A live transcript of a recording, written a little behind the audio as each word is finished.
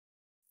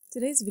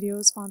Today's video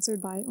is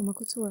sponsored by Uma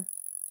Couture.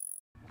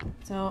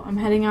 So I'm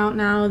heading out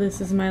now. This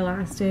is my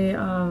last day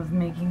of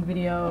making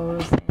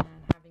videos and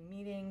having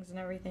meetings and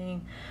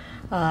everything.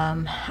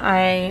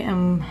 I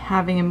am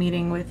having a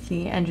meeting with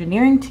the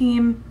engineering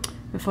team.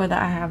 Before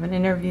that I have an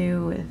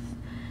interview with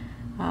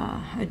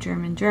a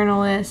German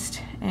journalist,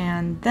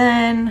 and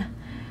then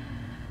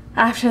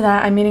after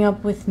that I'm meeting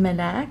up with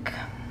Malak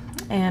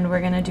and we're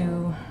gonna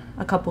do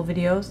a couple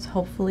videos,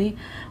 hopefully,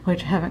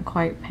 which haven't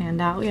quite panned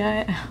out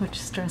yet, which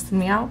is stressing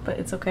me out, but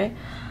it's okay.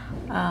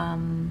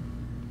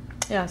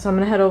 Yeah, so I'm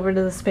gonna head over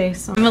to the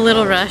space. I'm a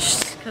little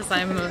rushed because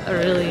I'm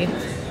really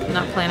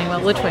not planning well.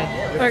 Which way?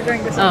 We're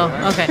going this way. Oh,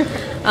 okay.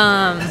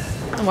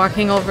 I'm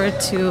walking over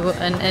to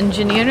an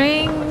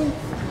engineering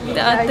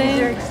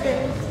thing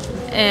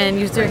and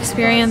user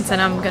experience,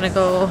 and I'm gonna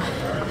go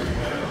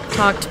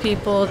talk to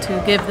people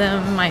to give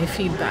them my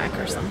feedback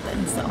or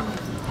something. So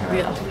here we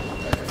go.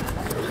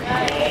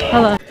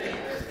 Hello.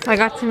 I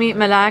got to meet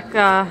Malak,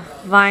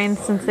 Vine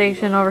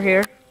sensation over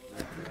here.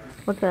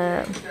 What's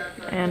up?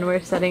 And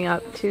we're setting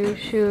up to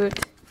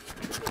shoot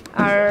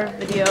our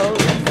videos.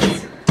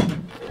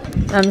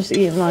 I'm just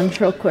eating lunch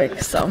real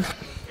quick, so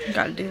I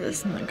gotta do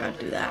this and I gotta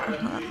do that.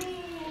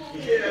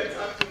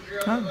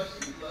 Oh,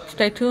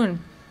 stay tuned.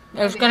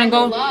 It's gonna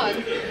go.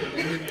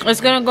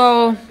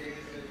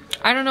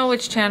 I don't know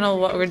which channel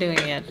what we're doing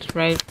yet,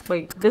 right?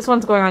 Wait, this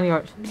one's going on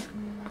yours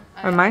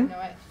or mine? No,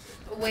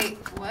 wait,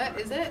 what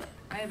is it?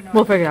 I have no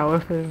We'll idea. figure it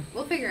out.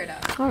 We'll figure it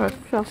out. Alright,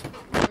 sure.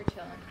 We're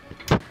chilling.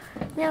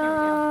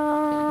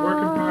 Yeah.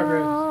 Work in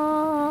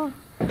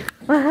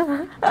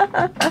progress.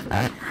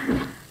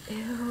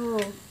 Ew.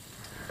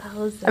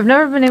 I've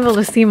never been able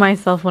to see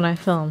myself when I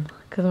film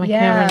because my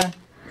camera.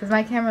 Because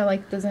my camera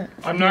like doesn't.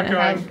 I'm not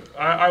going.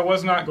 I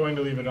was not going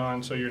to leave it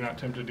on, so you're not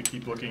tempted to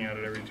keep looking at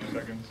it every 2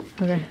 seconds.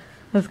 Okay,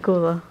 that's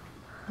cool though.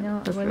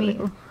 No, That's what really do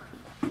you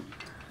cool.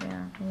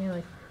 Yeah, and you're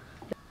like.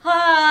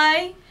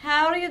 Hi,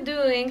 how are you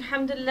doing?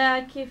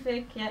 Alhamdulillah,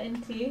 كيفك يا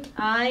انتي?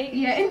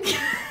 Yeah.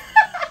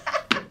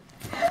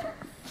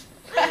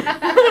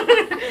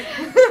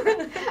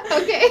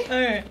 Okay.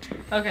 Alright,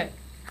 okay.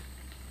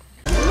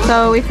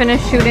 So we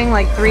finished shooting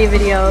like 3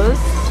 videos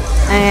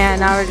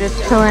and now we're just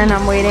chilling.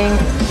 I'm waiting.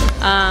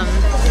 I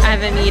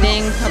have a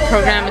meeting, a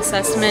program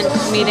assessment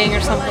meeting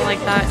or something like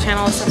that,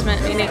 channel assessment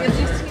meeting.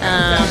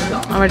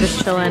 And we're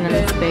just chilling in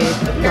the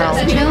space. Well,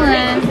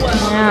 Chilling.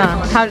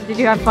 yeah. How did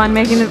you have fun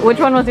making it? Which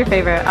one was your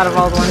favorite out of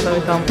all the ones that we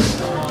filmed?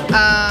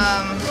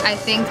 I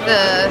think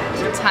the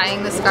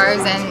tying the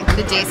scarves and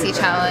the JC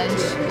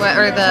challenge,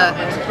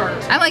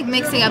 I'm like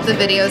mixing up the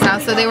videos now,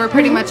 so they were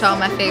pretty much all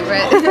my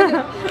favorite.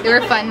 They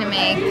were fun to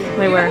make.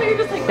 They were.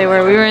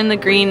 We were in the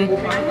green.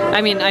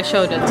 I mean, I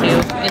showed it to you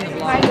in the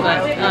vlog,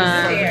 but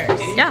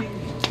yeah.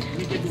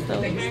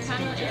 So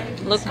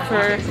look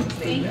for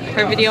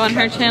her video on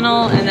her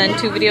channel, and then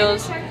 2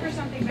 videos.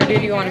 Where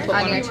do you want to put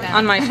On one? your channel.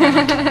 On my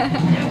channel.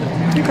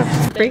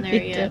 Been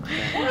there yet.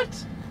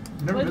 What?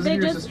 You never Well,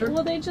 visited your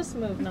sister? they just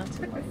moved not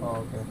too long.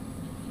 Oh, okay.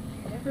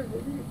 Never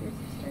visited your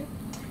sister?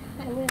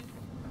 I will.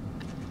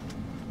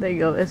 There you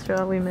go,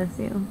 Isra. We miss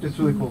you. It's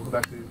really cool. Go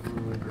back to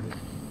really pretty.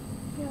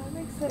 Yeah, I'm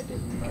excited to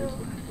Nice go.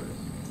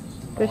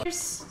 looking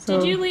place. So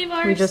Did you leave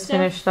our we just stuff?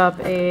 finished up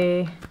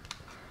a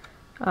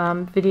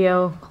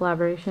video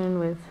collaboration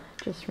with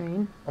Just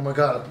Rain. Oh my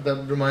god, that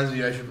reminds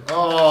me I should.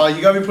 Oh,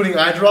 you got me putting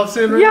eye drops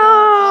in right Yeah!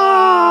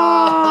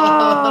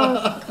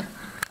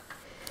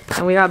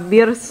 And we got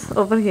beers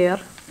over here.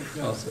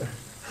 Oh, sorry.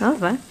 That was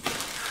fine.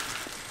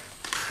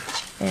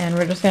 And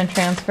we're just gonna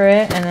transfer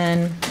it and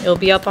then it'll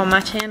be up on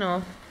my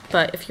channel.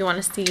 But if you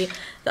want to see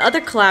the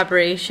other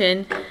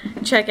collaboration,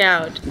 check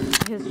out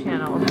his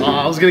channel. Oh,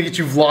 I was gonna get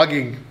you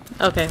vlogging.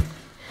 Okay.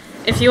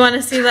 If you want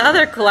to see the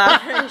other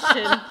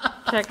collaboration,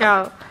 check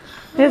out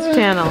his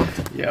channel.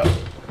 Yeah.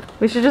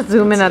 We should just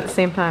zoom in at the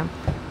same time.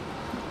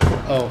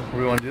 Oh,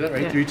 we want to do that,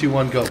 right? Yeah. 3, 2,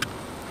 1, go.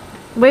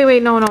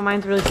 Wait, no,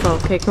 mine's really slow.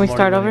 Okay, can we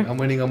start over? I'm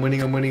winning. I'm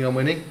winning. I'm winning. I'm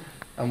winning.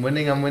 I'm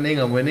winning. I'm winning.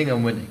 I'm winning.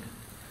 I'm winning.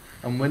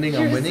 I'm winning.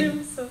 I'm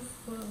winning.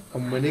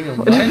 I'm winning. I'm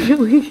winning.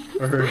 Really?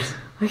 Or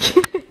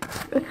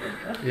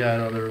yeah, I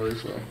know they're really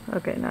slow.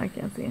 Okay, now I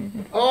can't see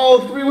anything.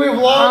 Oh, 3-way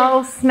vlog.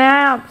 Oh,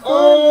 snap.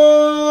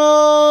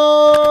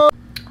 Oh.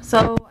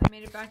 So I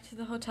made it back to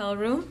the hotel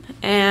room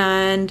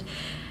and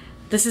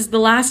this is the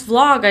last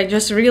vlog. I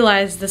just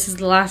realized this is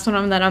the last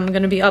one that I'm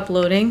going to be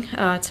uploading.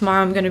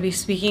 Tomorrow I'm going to be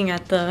speaking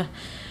at the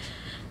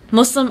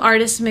Muslim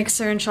Artist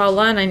Mixer,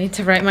 inshallah, and I need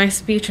to write my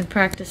speech and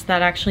practice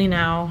that actually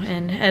now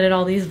and edit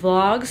all these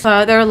vlogs.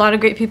 There are a lot of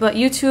great people at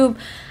YouTube.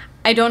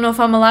 I don't know if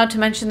I'm allowed to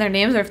mention their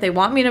names or if they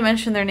want me to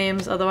mention their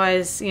names.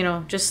 Otherwise, you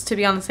know, just to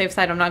be on the safe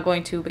side, I'm not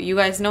going to. But you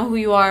guys know who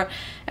you are.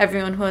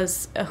 Everyone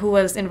who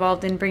was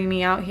involved in bringing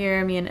me out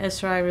here, me and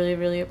Isra, I really,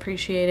 really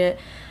appreciate it.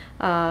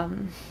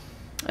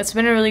 It's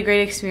been a really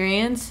great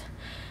experience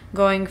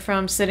going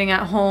from sitting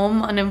at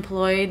home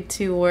unemployed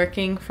to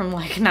working from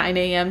like 9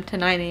 a.m. to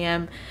 9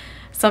 a.m.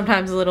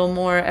 sometimes a little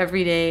more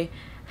every day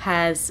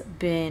has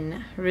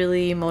been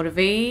really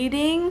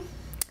motivating,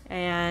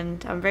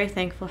 and I'm very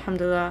thankful,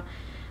 alhamdulillah.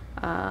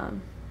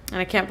 And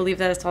I can't believe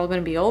that it's all going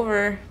to be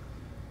over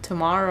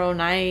tomorrow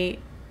night,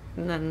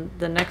 and then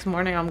the next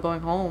morning I'm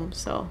going home.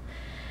 So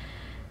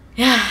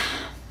yeah,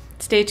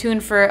 stay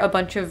tuned for a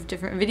bunch of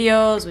different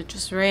videos with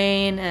just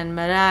Rain and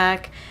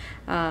Medak,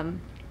 and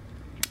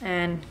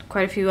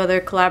quite a few other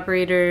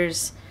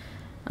collaborators.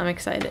 I'm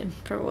excited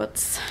for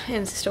what's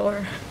in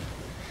store.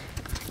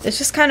 It's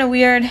just kind of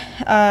weird.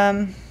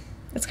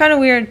 It's kind of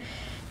weird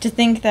to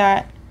think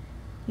that,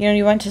 you know,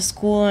 you went to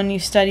school and you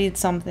studied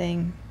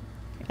something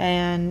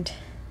and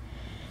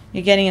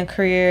you're getting a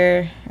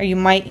career, or you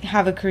might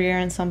have a career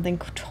in something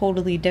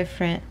totally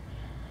different.